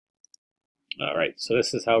All right, so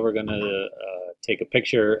this is how we're going to take a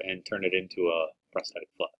picture and turn it into a prosthetic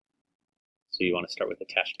foot. So you want to start with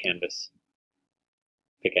attached canvas.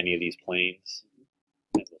 Pick any of these planes,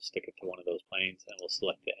 and we'll stick it to one of those planes, and we'll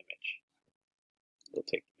select the image. We'll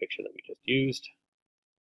take the picture that we just used,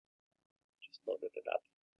 just loaded it up.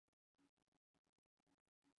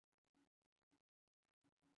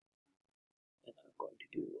 And I'm going to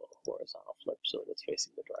do a horizontal flip so that it's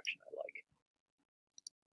facing the direction I like.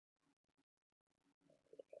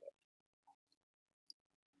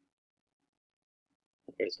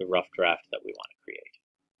 Here's the rough draft that we want to create.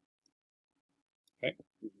 Okay.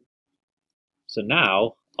 So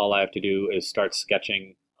now all I have to do is start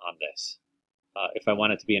sketching on this. If I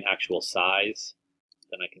want it to be an actual size,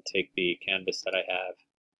 then I can take the canvas that I have,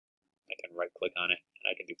 I can right click on it, and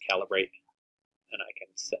I can do calibrate, and I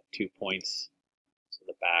can set 2 points, so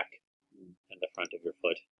the back and the front of your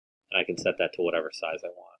foot, and I can set that to whatever size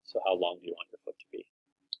I want. So how long do you want your foot to be?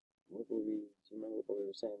 Do you remember what we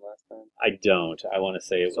were saying last time? I don't. I want to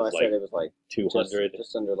say it So I was said like it was like 200.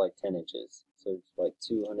 just under like 10 inches. So it's like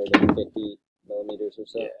 250 millimeters or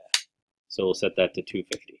so. Yeah. So we'll set that to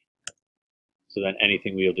 250. So then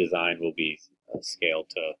anything we'll design will be scaled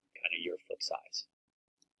to kind of your foot size.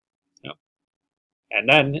 Yep. And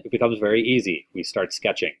then it becomes very easy. We start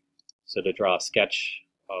sketching. So to draw a sketch,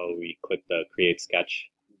 we click the Create Sketch.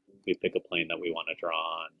 We pick a plane that we want to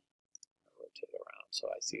draw on. Rotate around so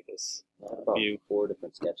I see this I had about view. 4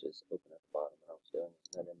 different sketches open at the bottom when I was doing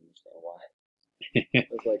it. I didn't understand why. I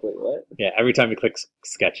was like, wait, what? Yeah, every time you click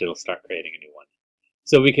Sketch, it'll start creating a new one.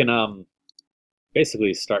 So we can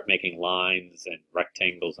basically start making lines and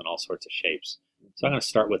rectangles and all sorts of shapes. So I'm going to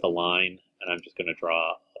start with a line, and I'm just going to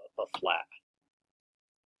draw a flat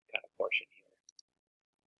kind of portion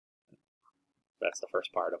here. That's the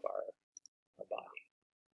first part of our body.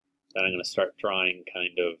 Then I'm going to start drawing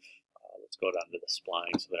kind of, let's go down to the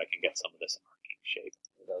spline so that I can get some of this arcing shape.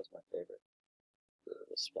 That was my favorite.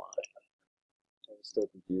 The spline. I was still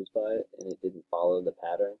confused by it, and it didn't follow the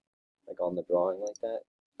pattern, like on the drawing like that.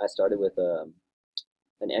 I started with an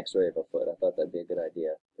X-ray of a foot. I thought that'd be a good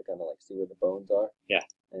idea to kind of like see where the bones are. Yeah.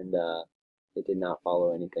 And it did not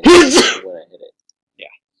follow anything when I hit it.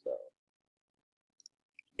 Yeah. So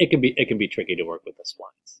it can be tricky to work with the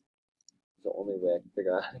splines. It's the only way I can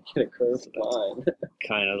figure out how to get a curved line.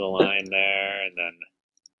 Kind of the line there, and then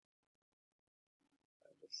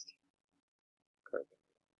just curve it.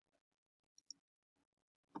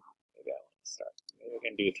 Maybe I want to start. Maybe I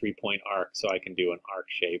can do a 3-point arc, so I can do an arc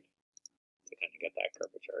shape to kind of get that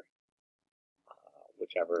curvature.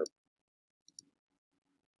 Whichever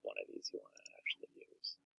one of these you want to actually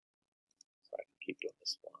use. So I can keep doing the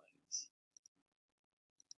splines.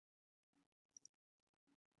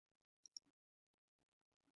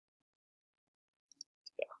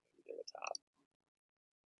 Yeah, maybe to the top.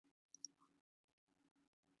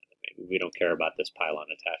 And maybe we don't care about this pylon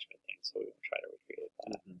attachment thing, so we won't try to recreate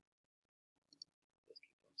that. Just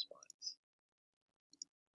keep doing splines.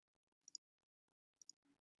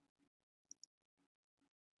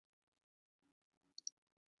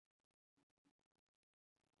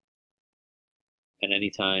 And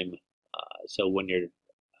anytime, so when you're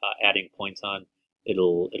adding points on,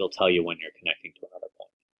 it'll tell you when you're connecting to another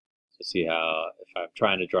point. So see how if I'm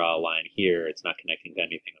trying to draw a line here, it's not connecting to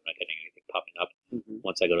anything. I'm not getting anything popping up.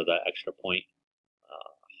 Once I go to that extra point,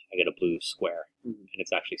 I get a blue square, and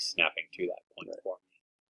it's actually snapping to that point for me.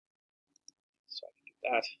 So I can do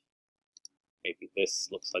that. Maybe this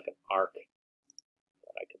looks like an arc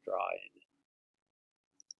that I could draw in.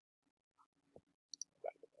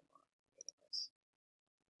 Back to the line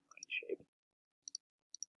shape.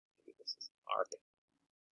 Maybe this is an arc.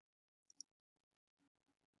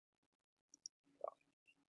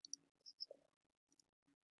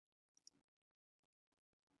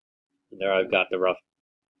 And there I've got the rough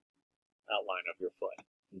outline of your foot.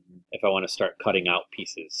 If I want to start cutting out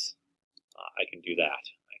pieces, I can do that.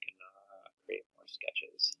 I can create more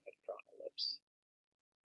sketches. I can draw an ellipse.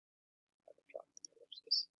 I can draw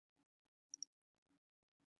ellipses.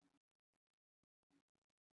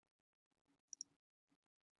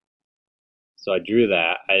 So I drew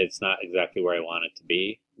that. It's not exactly where I want it to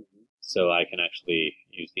be. So I can actually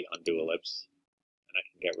use the undo ellipse, and I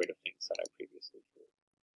can get rid of things that I previously drew.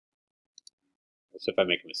 So if I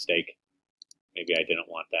make a mistake, maybe I didn't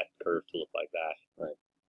want that curve to look like that. Right.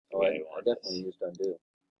 Oh, I definitely used undo.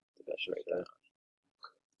 To go straight down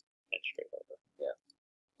and straight over. Yeah.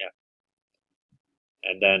 Yeah.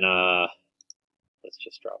 And then let's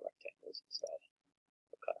just draw rectangles instead.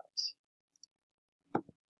 For cutouts.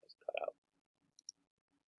 There's a cutout.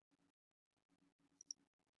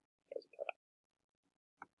 There's a cutout.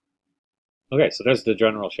 Okay, so there's the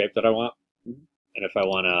general shape that I want. Mhm. And if I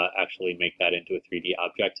want to actually make that into a 3D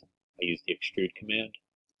object, I use the extrude command.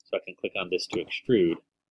 So I can click on this to extrude.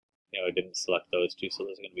 I didn't select those two, so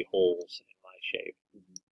there's going to be holes in my shape.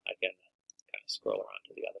 I can kind of scroll around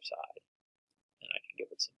to the other side, and I can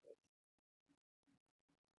give it some width.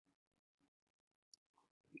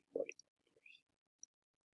 40 millimeters.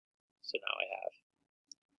 So now I have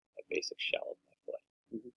a basic shell of my foot.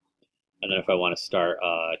 And then if I want to start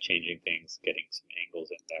changing things, getting some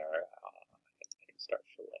angles in there, I can start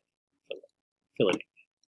filleting.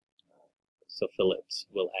 So fillets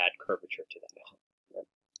will add curvature to that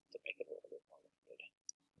to make it a little bit more limited.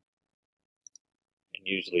 And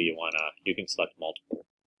usually you can select multiple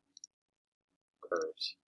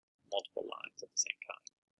curves, multiple lines at the same time,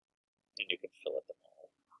 and you can fillet them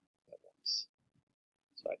all at once.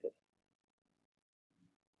 So if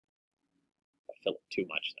I fillet too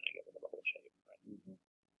much, then I get rid of the whole shape. Right?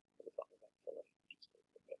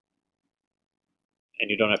 And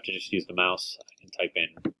you don't have to just use the mouse. I can type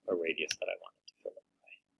in a radius that I want it to fillet by.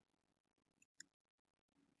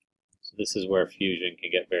 So this is where Fusion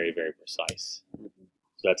can get very, very precise.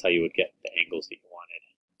 So that's how you would get the angles that you wanted.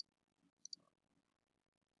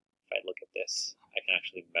 If I look at this, I can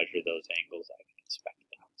actually measure those angles. I can inspect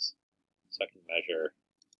things. So I can measure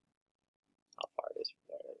how far it is from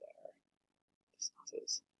there to there,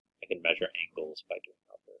 distances. I can measure angles by doing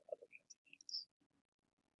other kinds of things.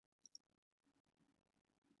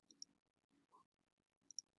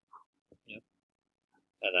 Yep.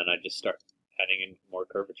 And then I just start adding in more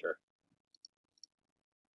curvature.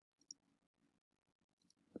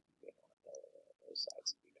 Those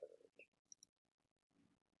sides to be curved.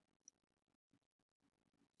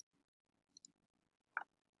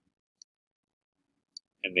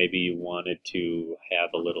 And maybe you wanted to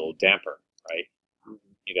have a little damper, right?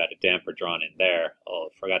 You got a damper drawn in there. Oh,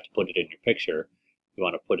 forgot to put it in your picture. You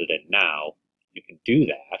want to put it in now. You can do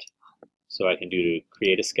that. So I can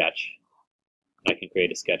create a sketch. I can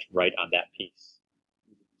create a sketch right on that piece.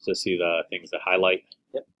 So see the things that highlight?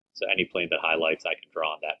 Yep. So any plane that highlights, I can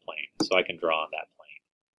draw on that plane. So I can draw on that plane.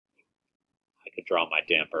 I could draw my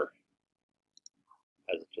damper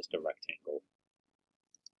as just a rectangle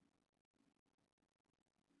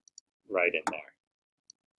right in there.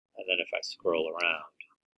 And then if I scroll around,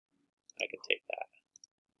 I can take that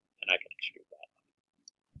and I can extrude that.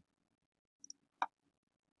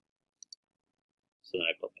 So then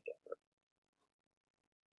I put my damper.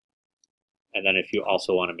 And then if you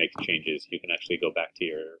also want to make changes, you can actually go back to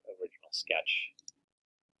your original sketch.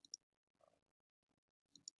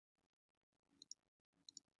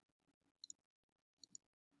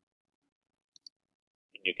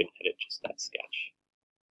 And you can edit just that sketch.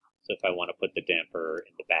 So if I want to put the damper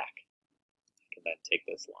in the back, I can then take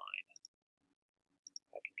this line.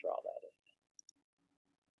 I can draw that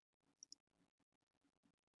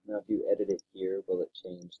in. Now, if you edit it here, will it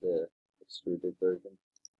change the extruded version?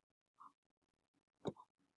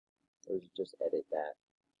 Or is it just edit that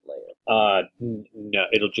layer? No,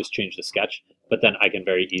 it'll just change the sketch, but then I can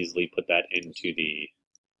very easily put that into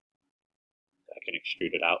I can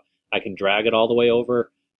extrude it out. I can drag it all the way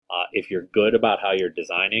over. If you're good about how you're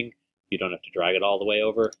designing, you don't have to drag it all the way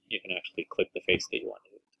over. You can actually click the face that you want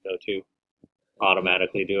it to go to,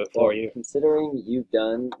 automatically do it for you. Considering you've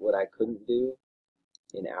done what I couldn't do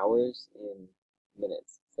in hours, in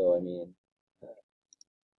minutes. So, I mean,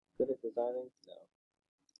 good at designing? No.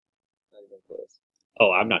 Not even close.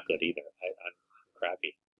 Oh, I'm not good either. I'm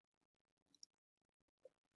crappy.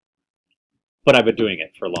 But I've been doing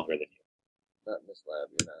it for longer than you. Not in this lab,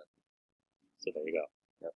 you're not. So there you go.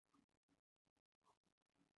 Yep.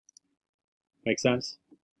 Make sense?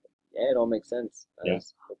 Yeah, it all makes sense. Yeah.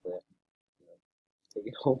 Just hopefully, take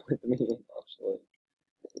it home with me and actually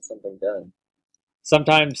get something done.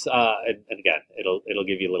 Sometimes, and again, it'll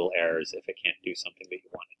give you little errors if it can't do something that you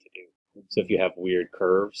want it to do. So if you have weird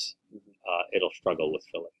curves, it'll struggle with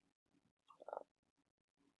filling.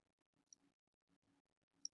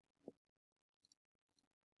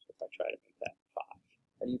 So if I try to make that 5.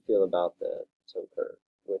 How do you feel about the toe curve?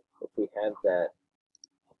 If we have that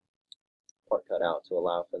part cut out to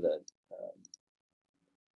allow for the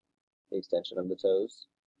extension of the toes,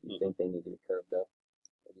 do you think they need to be curved up,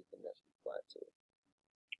 or do you think that should be flat too?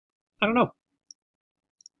 I don't know.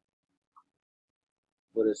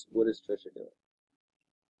 What is Trisha doing?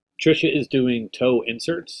 Trisha is doing toe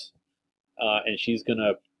inserts, and she's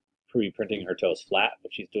gonna be printing her toes flat,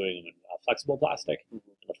 but she's doing flexible plastic, and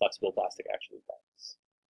the flexible plastic actually bends.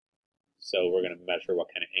 So we're gonna measure what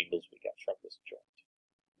kind of angles we get from this joint,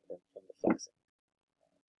 from the flexing.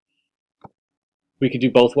 We could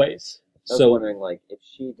do both ways. I was So wondering, like, if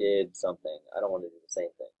she did something, I don't want to do the same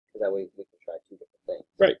thing, because that way we can try two different things.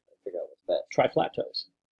 Right. And figure out what's best. try flat toes.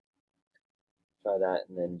 Try that,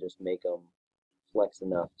 and then just make them flex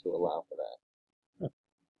enough to allow for that.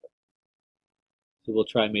 So we'll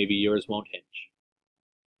try maybe yours won't hinge.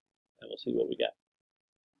 And we'll see what we get.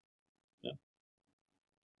 Yeah.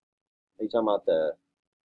 Are you talking about the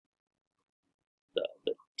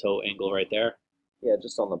toe angle right there? Yeah,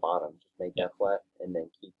 just on the bottom. Just make Yeah. that flat, and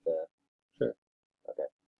then keep the. Sure. Okay.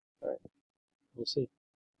 All right. We'll see.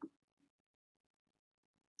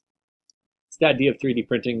 It's the idea of 3D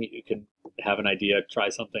printing. You can have an idea, try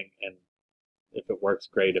something, and if it works,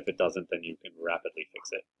 great. If it doesn't, then you can rapidly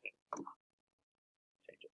fix it and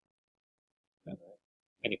change it. Yeah.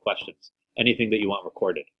 Any questions? Anything that you want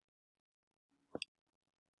recorded?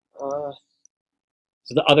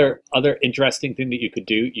 So the other interesting thing that you could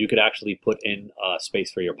do, you could actually put in a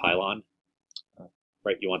space for your pylon.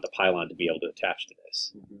 Right, you want the pylon to be able to attach to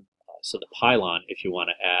this. Mm-hmm. So the pylon, if you want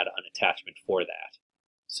to add an attachment for that,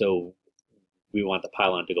 so we want the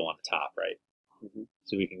pylon to go on the top, right? Mm-hmm.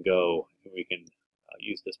 So we can go, we can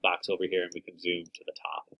use this box over here, and we can zoom to the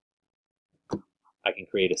top. I can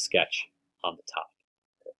create a sketch on the top.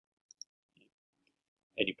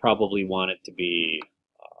 And you probably want it to be,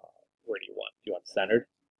 where do you want? Do you want it centered?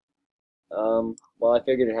 Well, I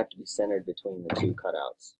figured it'd have to be centered between the two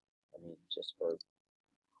cutouts. I mean, just for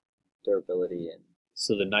durability and.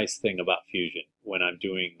 So the nice thing about Fusion, when I'm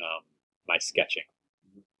doing my sketching,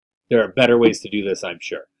 there are better ways to do this, I'm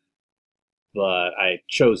sure. But I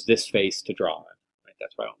chose this face to draw on. Right?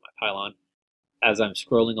 That's where I want my pylon. As I'm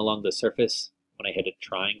scrolling along the surface, when I hit a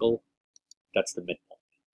triangle, that's the midpoint.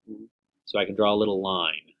 Mm-hmm. So I can draw a little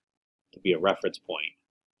line to be a reference point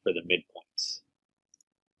for the midpoints.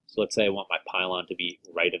 So let's say I want my pylon to be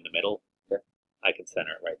right in the middle. Okay. I can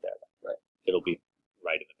center it right there. Right. It'll be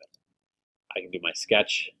right in the middle. I can do my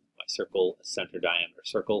sketch, my circle, a center diameter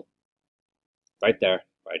circle, right there,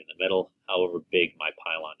 right in the middle, however big my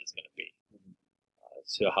pylon is going to be. Mm-hmm.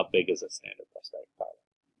 So how big is a standard prosthetic pylon?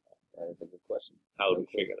 That is a good question. How would we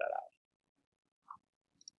figure that out?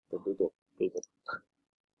 The Google.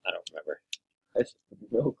 I don't remember. I have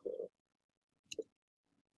no clue.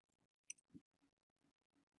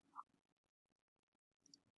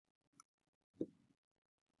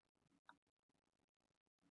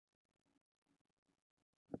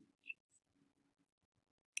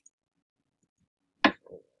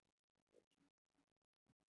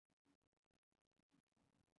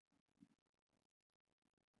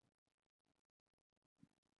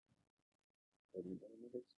 $30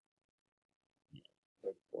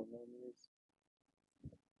 $34.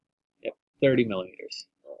 Yep, 30 millimeters.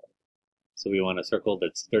 So we want a circle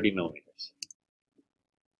that's 30 millimeters.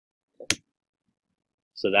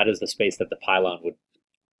 So that is the space that the pylon would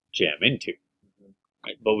jam into. Mm-hmm.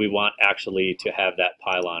 Right? But we want actually to have that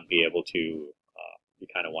pylon be able to, we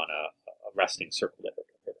kind of want a resting circle that it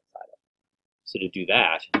can fit inside of. So to do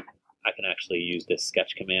that, I can actually use this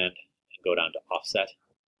sketch command and go down to offset.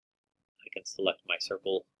 I can select my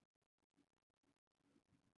circle.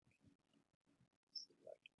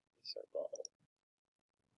 Select the circle.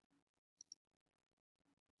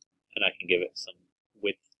 And I can give it some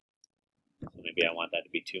width. So maybe I want that to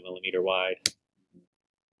be 2 millimeter wide.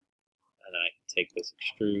 And then I can take this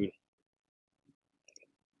extrude. I can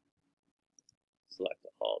select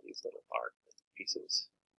all these little arc pieces.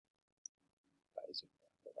 If I zoom on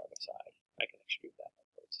the other side, I can extrude that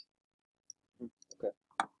upwards. Okay.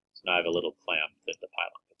 So now I have a little clamp that the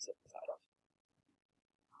pylon can sit inside of.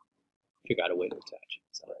 Figure out a way to attach it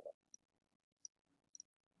inside of it.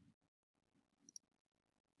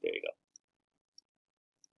 There you go.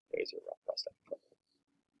 There's your rough prosthetic.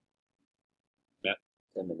 Yeah.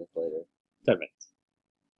 10 minutes later. 10 minutes.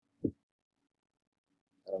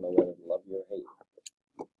 I don't know whether to love you or hate you.